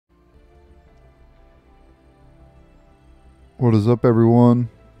What is up, everyone?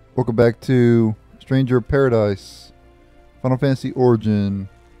 Welcome back to Stranger of Paradise, Final Fantasy Origin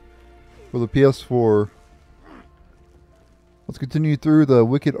for the PS4. Let's continue through the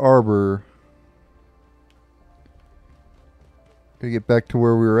Wicked Arbor. Gotta get back to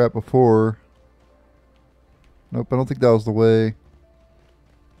where we were at before. Nope, I don't think that was the way.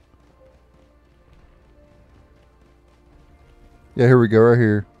 Yeah, here we go, right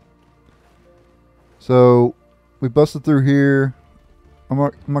here. So, we busted through here. I'm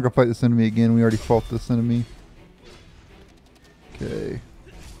not gonna fight this enemy again. We already fought this enemy. Okay.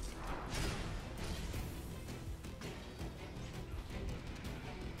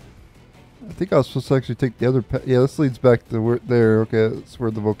 I think I was supposed to actually take the other path. Yeah, this leads back to where there. Okay, that's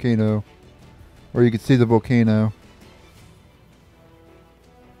where the volcano. Or you can see the volcano.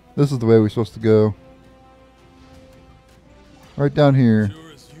 This is the way we're supposed to go. Right down here.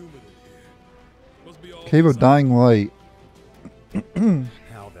 Cave of Dying Light. Now then,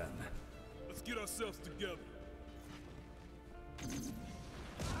 let's get ourselves together.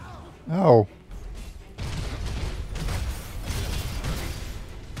 Ow.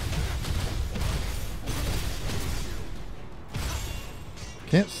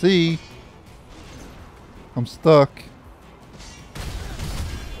 Can't see. I'm stuck.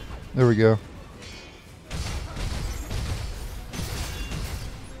 There we go.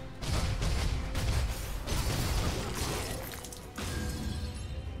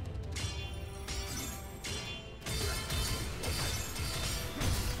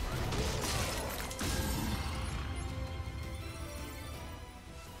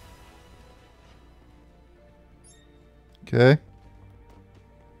 Okay.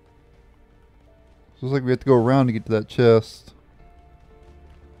 So looks like we have to go around to get to that chest.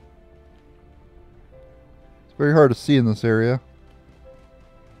 It's very hard to see in this area.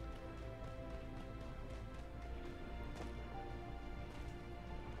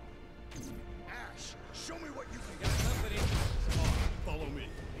 Ash, show me what you can get. Company. Come on, follow me.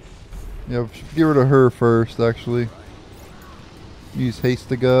 Yeah, we should get rid of her first, actually. Use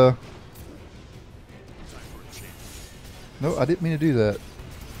Hastiga. No, I didn't mean to do that.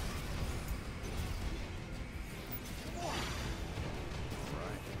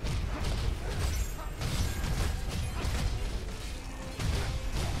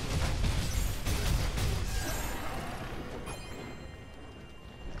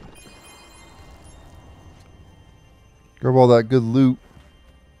 Grab all that good loot.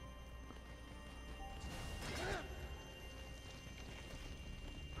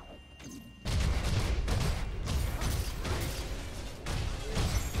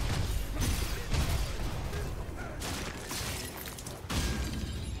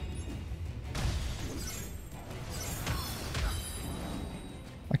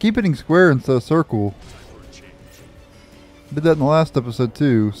 I keep hitting square instead of circle. Did that in the last episode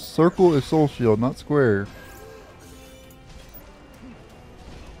too. Circle is soul shield, not square.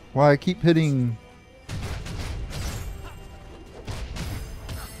 Why I keep hitting...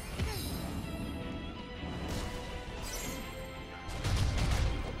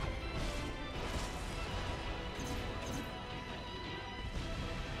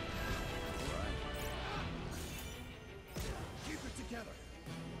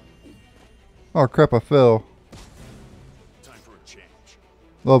 Oh crap, I fell. Time for a change.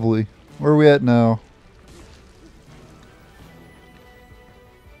 Lovely. Where are we at now?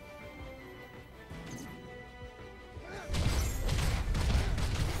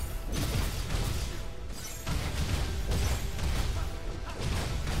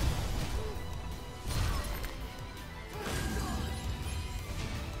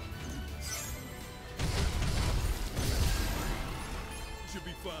 Should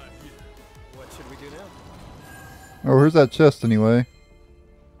be fine here. What should we do now? Oh, here's that chest anyway.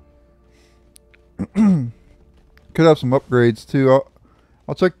 Could have some upgrades too.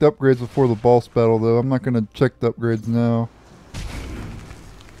 I'll check the upgrades before the boss battle though. I'm not gonna check the upgrades now.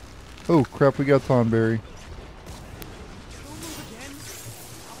 Oh crap, we got Tonberry.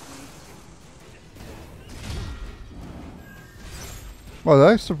 Wow,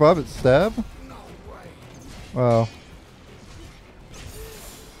 did I survive its stab? Wow.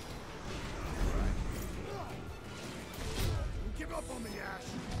 Give up on me, Ash.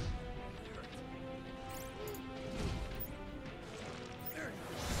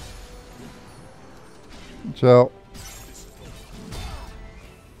 Watch out.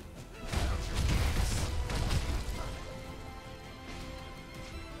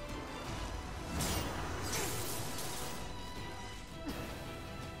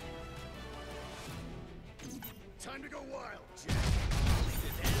 Time to go wild, Jack.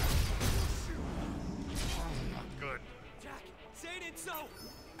 Good. Jack, so.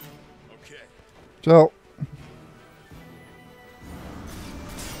 Okay. Ciao.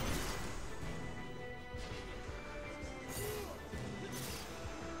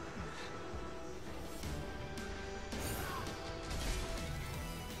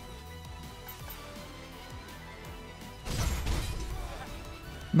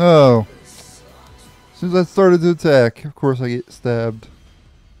 No. As soon as I started to attack, of course I get stabbed.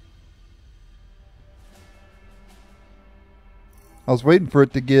 I was waiting for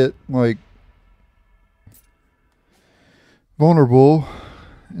it to get, like, vulnerable,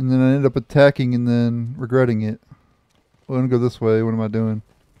 and then I ended up attacking and then regretting it. Well, I'm gonna go this way. What am I doing?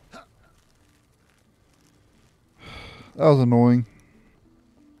 That was annoying.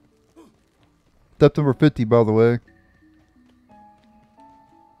 Depth number 50, by the way.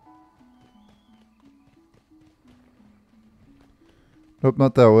 Nope,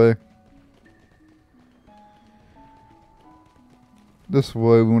 not that way. This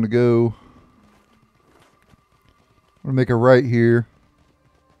way we want to go. I'm gonna make a right here.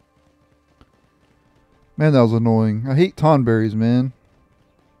 Man, that was annoying. I hate tonberries, man.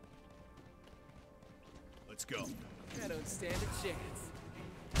 Let's go. I don't stand a chance.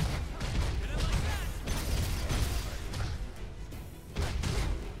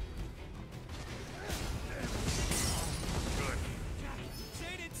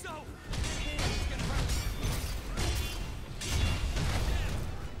 Shaded so.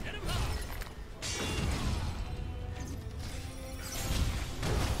 Get him hard.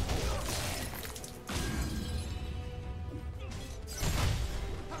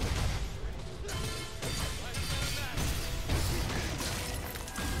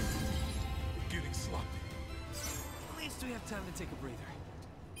 Getting sloppy. At least we have time to take a breather.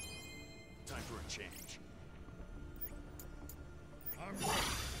 Time for a change. I'm ready.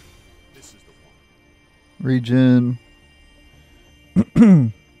 This is the one. Regen.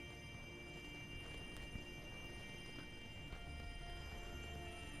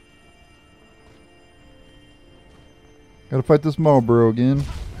 Gotta fight this Malboro again.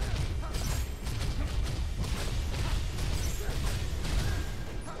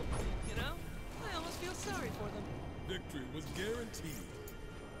 You know, I almost feel sorry for them. Victory was guaranteed.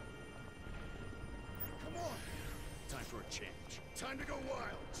 Come on. Time for a change. Time to go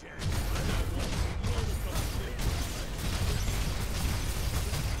wild, Jack.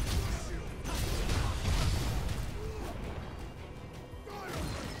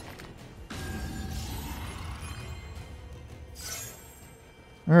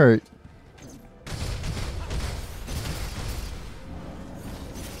 Alright.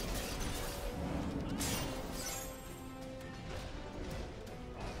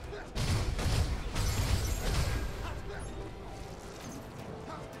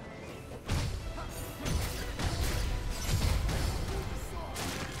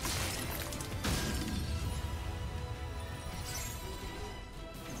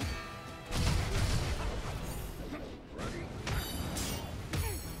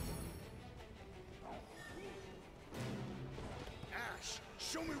 Ash,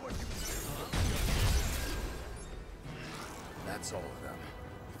 show me what you can do. That's all of them.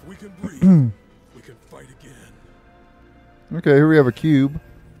 If we can breathe, we can fight again. Okay, here we have a cube.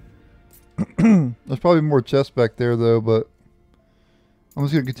 There's probably more chests back there though, but I'm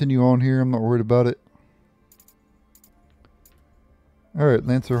just gonna continue on here. I'm not worried about it. Alright,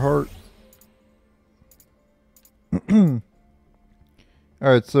 Lancer Heart.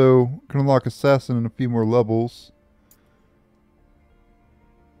 Alright, so can unlock Assassin in a few more levels.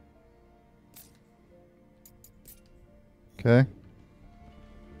 Okay.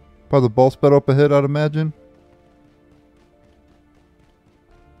 Probably the boss battle up ahead, I'd imagine.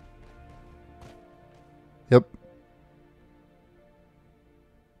 Yep.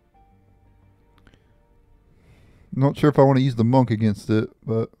 Not sure if I want to use the monk against it,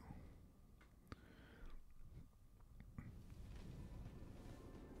 but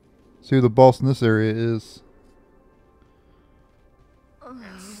see who the boss in this area is.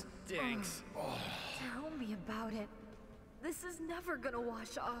 Stinks. Tell me about it. This is never gonna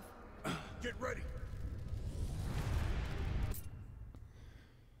wash off. Get ready.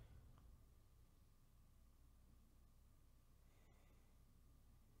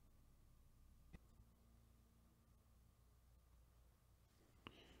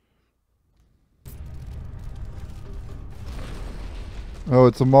 Oh,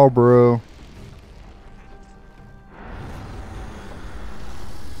 it's a Malboro.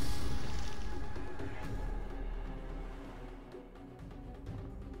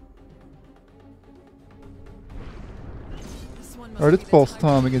 This one must Alright, be it's the boss time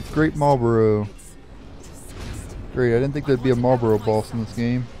time against Great Malboro. It's disgusting. Great, I didn't think there'd be a Marlboro boss in this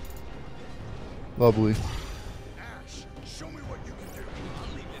game. Lovely. Ash, show me what you can do.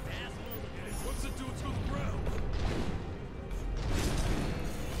 I'll leave this asshole. What's it do to the ground?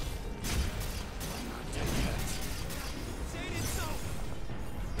 Not dead yet. Say it so.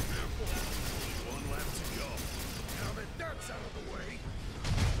 Careful. One left to go. Now that that's out of the way.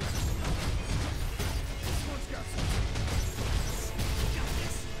 This one's got some. Got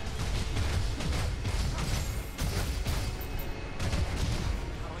this.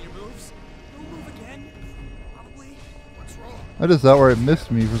 Got all your moves? No move again? Probably. What's wrong? I just outright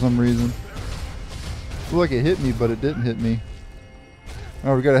missed me for some reason. Looked like it hit me, but it didn't hit me.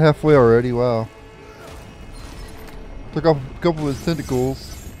 Oh, we got it halfway already. Wow. Took off a couple of his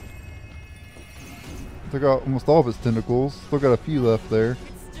tentacles. Took out almost all of his tentacles. Still got a few left there.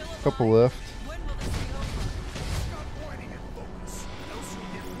 A couple left. When will this be over? Stop pointing and focus. Else you'll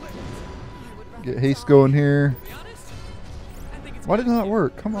get licked. I would rather Get haste going here. be honest. I think it's Why did it not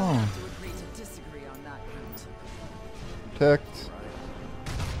work? Come on. to agree to disagree on that count. Protect.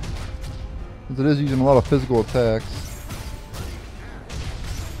 Since it is using a lot of physical attacks.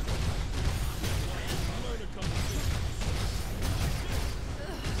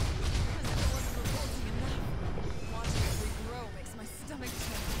 Watching it regrow makes my stomach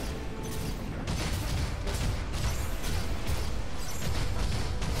turn.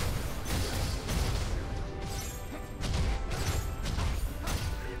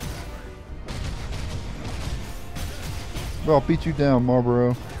 Well, I'll beat you down,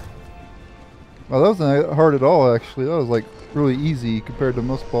 Marlboro. Wow, that wasn't that hard at all, actually. That was like really easy compared to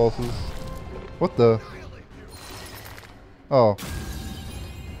most bosses. What the? Oh.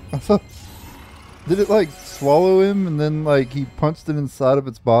 I thought. Did it like swallow him and then like he punched it inside of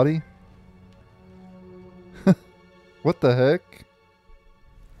its body? What the heck?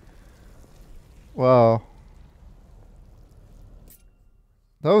 Wow.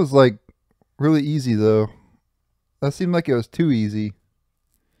 That was like really easy though. That seemed like it was too easy.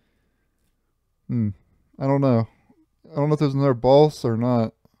 I don't know. I don't know if there's another boss or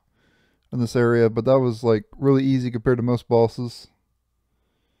not in this area, but that was like really easy compared to most bosses.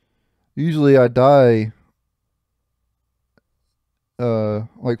 Usually I die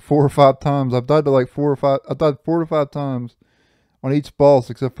like 4 or 5 times. I've died to like 4 or 5. I've died 4 to 5 times on each boss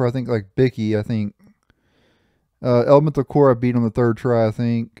except for I think like Bicky, I think. Elemental Core I beat on the 3rd try, I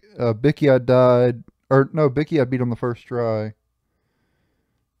think. Bicky I died, or no, Bicky I beat on the 1st try.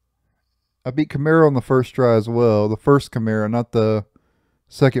 I beat Chimera on the 1st try as well. The first Chimera, not the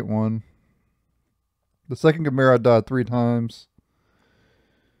second one. The second Chimera I died 3 times.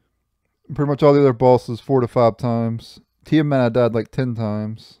 Pretty much all the other bosses 4 to 5 times. Tiamat I died like 10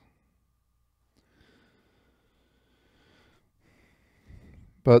 times.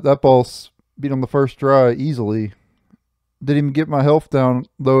 But that boss beat on the 1st try easily. Didn't even get my health down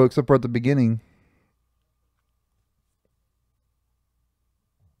though, except for at the beginning.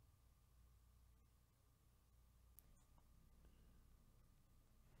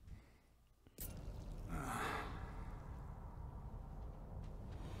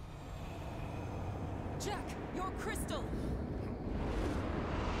 Jack, your crystal.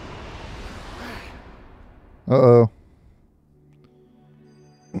 Uh-oh.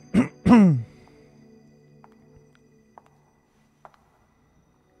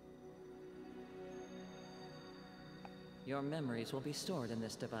 Your memories will be stored in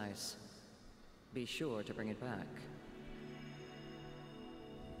this device. Be sure to bring it back.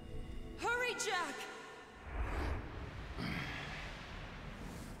 Hurry, Jack!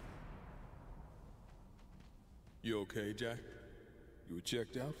 You okay, Jack? You were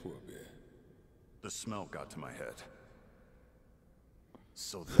checked out for a bit. The smell got to my head.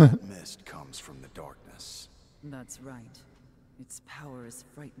 So that mist comes from the darkness. That's right. Its power is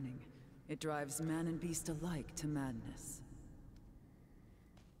frightening. It drives man and beast alike to madness.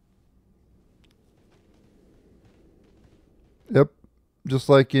 Yep. Just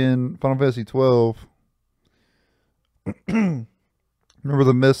like in Final Fantasy 12. Remember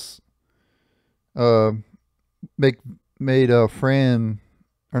the mist made Fran,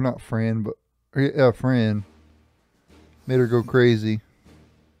 or not Fran, but yeah, Fran made her go crazy.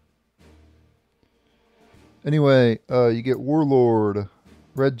 Anyway, you get Warlord,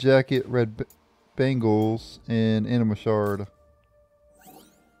 Red Jacket, Red Bangles, and Anima Shard.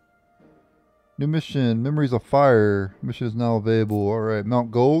 New mission, Memories of Fire. Mission is now available. Alright,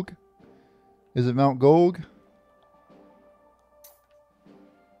 Mount Golg? Is it Mount Golg?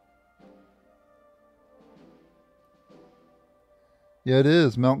 Yeah, it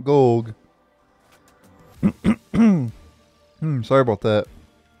is. Mount Golg. Sorry about that.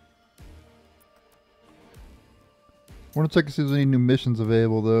 Want to check and see if there's any new missions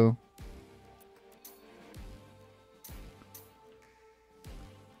available though.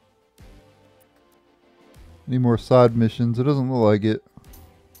 Any more side missions? It doesn't look like it.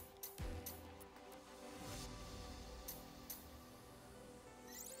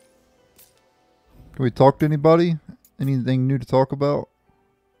 Can we talk to anybody? Anything new to talk about?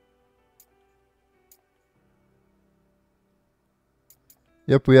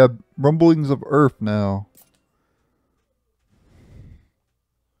 Yep, we have rumblings of Earth now.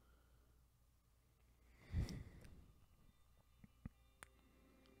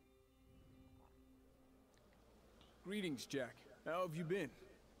 Greetings, Jack. How have you been?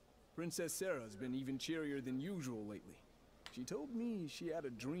 Princess Sarah's been even cheerier than usual lately. She told me she had a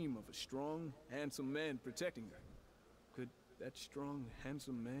dream of a strong, handsome man protecting her. Could that strong,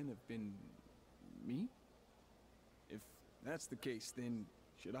 handsome man have been me? If that's the case, then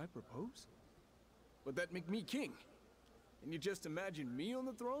should I propose? Would that make me king? And you just imagine me on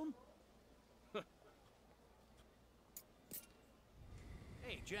the throne?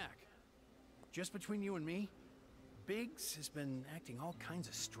 Hey, Jack. Just between you and me, Biggs has been acting all kinds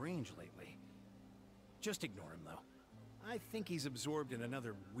of strange lately. Just ignore him, though. I think he's absorbed in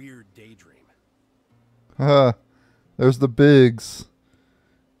another weird daydream. Haha, there's the Biggs.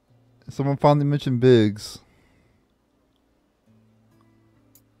 Someone finally mentioned Biggs.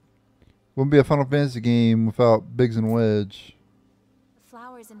 Wouldn't be a Final Fantasy game without Biggs and Wedge. The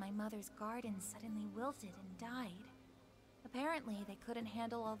flowers in my mother's garden suddenly wilted and died. Apparently, they couldn't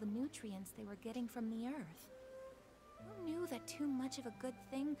handle all the nutrients they were getting from the earth. Who knew that too much of a good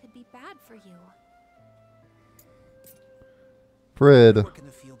thing could be bad for you? Fred. I work in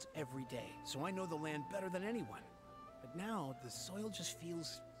the fields every day, so I know the land better than anyone. But now, the soil just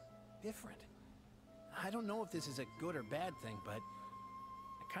feels different. I don't know if this is a good or bad thing, but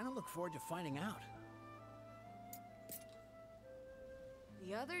I kind of look forward to finding out.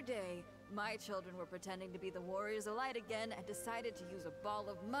 The other day, my children were pretending to be the Warriors of Light again and decided to use a ball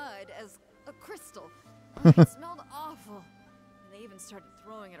of mud as a crystal. It smelled awful. And they even started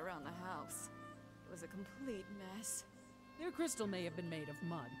throwing it around the house. It was a complete mess. Their crystal may have been made of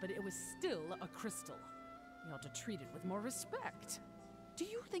mud, but it was still a crystal. You ought to treat it with more respect. Do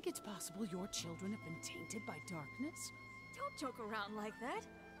you think it's possible your children have been tainted by darkness? Don't joke around like that.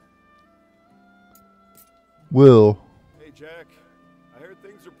 Will. Hey, Jack. I heard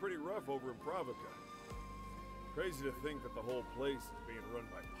things are pretty rough over in Pravica. Crazy to think that the whole place is being run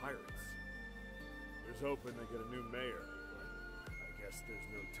by pirates. Here's hoping they get a new mayor, but I guess there's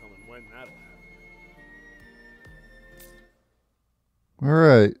no telling when that'll happen.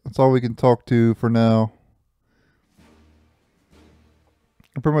 Alright, that's all we can talk to for now.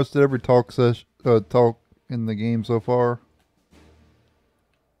 I pretty much did every talk in the game so far.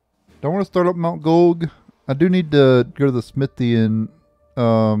 Don't want to start up Mount Gold. I do need to go to the smithy and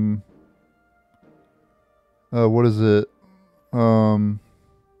what is it?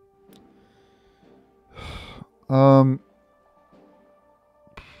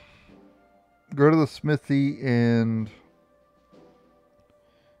 Go to the smithy and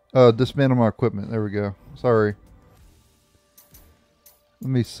dismantle my equipment. There we go. Sorry. Let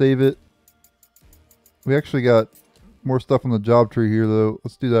me save it. We actually got more stuff on the job tree here though.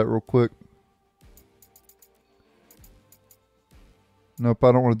 Let's do that real quick. Nope,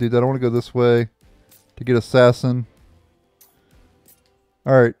 I don't want to do that. I want to go this way to get Assassin.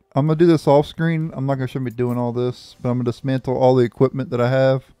 Alright, I'm going to do this off screen. I'm not going to show me doing all this, but I'm going to dismantle all the equipment that I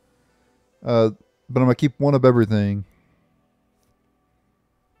have. But I'm going to keep one of everything.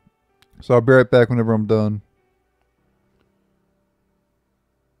 So I'll be right back whenever I'm done.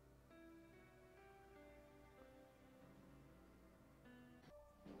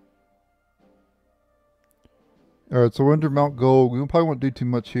 Alright, so we're under Mount Gold. We probably won't do too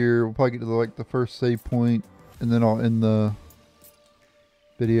much here. We'll probably get to like the first save point, and then I'll end the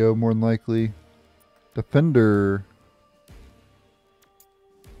video more than likely. Defender.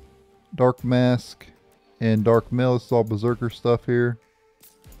 Dark Mask and Dark Mail. This is all Berserker stuff here.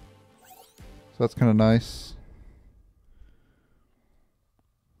 So that's kind of nice.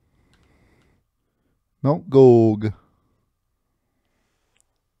 Mount Gold.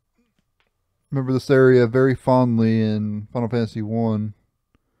 Remember this area very fondly in Final Fantasy 1.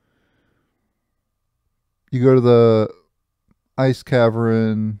 You go to the ice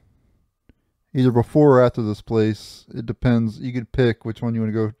cavern either before or after this place. It depends. You could pick which one you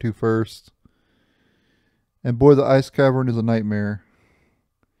want to go to first. And boy, the ice cavern is a nightmare.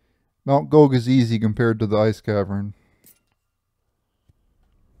 Mount Gold is easy compared to the ice cavern.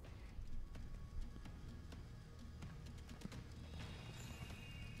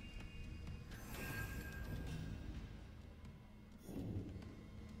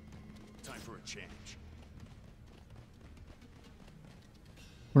 a change.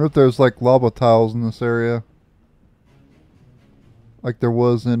 Wonder if there's like lava tiles in this area, like there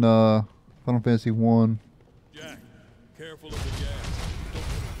was in Final Fantasy 1. Jack, careful of the gas. Don't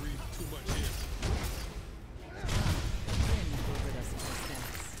want to breathe too much in.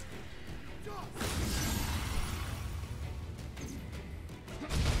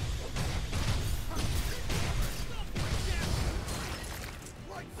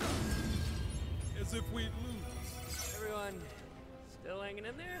 As if we'd lose. Everyone still hanging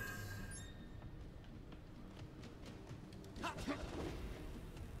in there?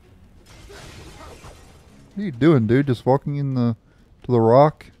 What are you doing, dude? Just walking in to the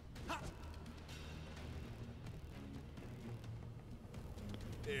rock?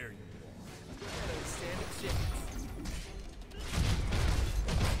 There you Don't stand a chance.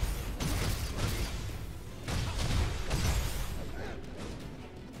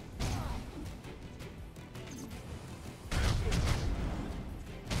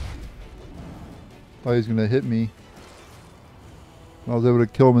 Thought he was gonna hit me. I was able to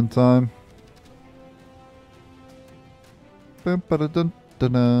kill him in time. Bum, ba-da-dun,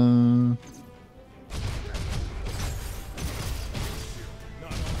 da-dun. Not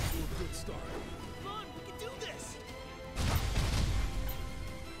off to a good start. Come on, we can do this.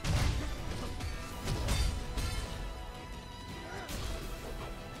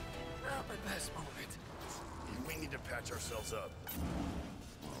 Not my best moment. We need to patch ourselves up.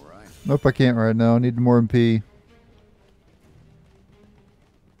 All right. Nope, I can't right now. I need more MP.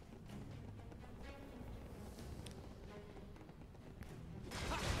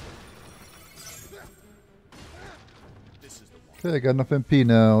 Okay, I got enough MP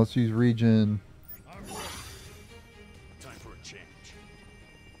now. Let's use regen. Time for a change.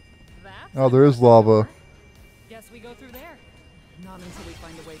 That's Oh, there is lava. Guess we go through there. Not until we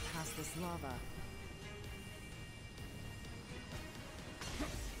find a way past this lava.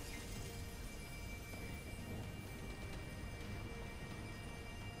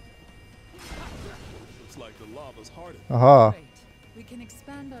 Looks like the lava's hardened. Aha. Great. We can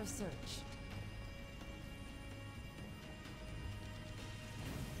expand our search.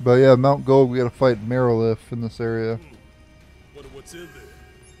 But yeah, Mount Gold, we gotta fight Marilith in this area. Wonder what's in there.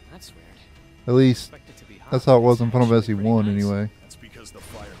 That's weird. At least, Expect it to be hot. that's how it was in It's Final actually Fantasy pretty 1 nice. anyway. That's because the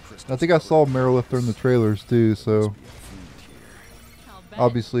fire I crystals. think I saw Marilith during the trailers too, so I'll bet.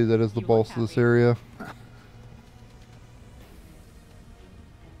 obviously that is the You look boss of this happy. area.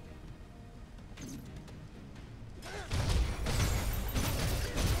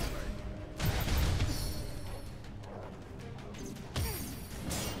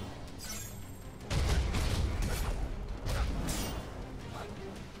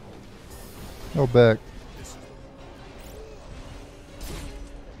 Go back.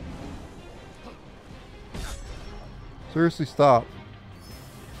 Seriously, stop.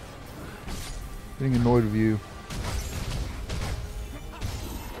 Getting annoyed with you.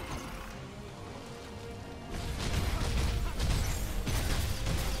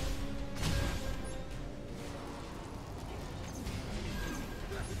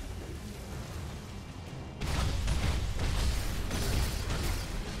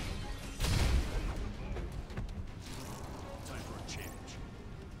 Time for a change.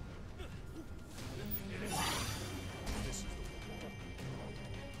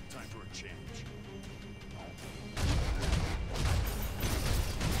 Time for a change.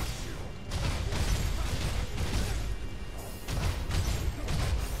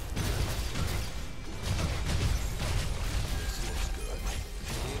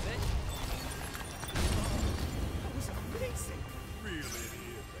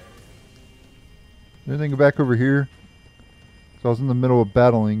 Anything back over here? So I was in the middle of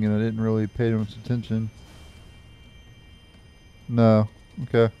battling and I didn't really pay much attention. No.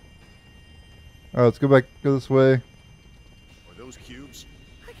 Okay. Alright, let's go back, go this way. Are those cubes?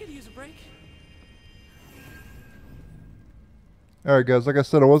 I could use a break. Alright guys, like I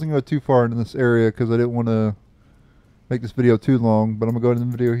said, I wasn't going to go too far into this area because I didn't want to make this video too long, but I'm going to go into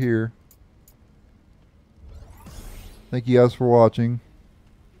the video here. Thank you guys for watching.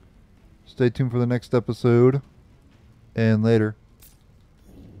 Stay tuned for the next episode, and later.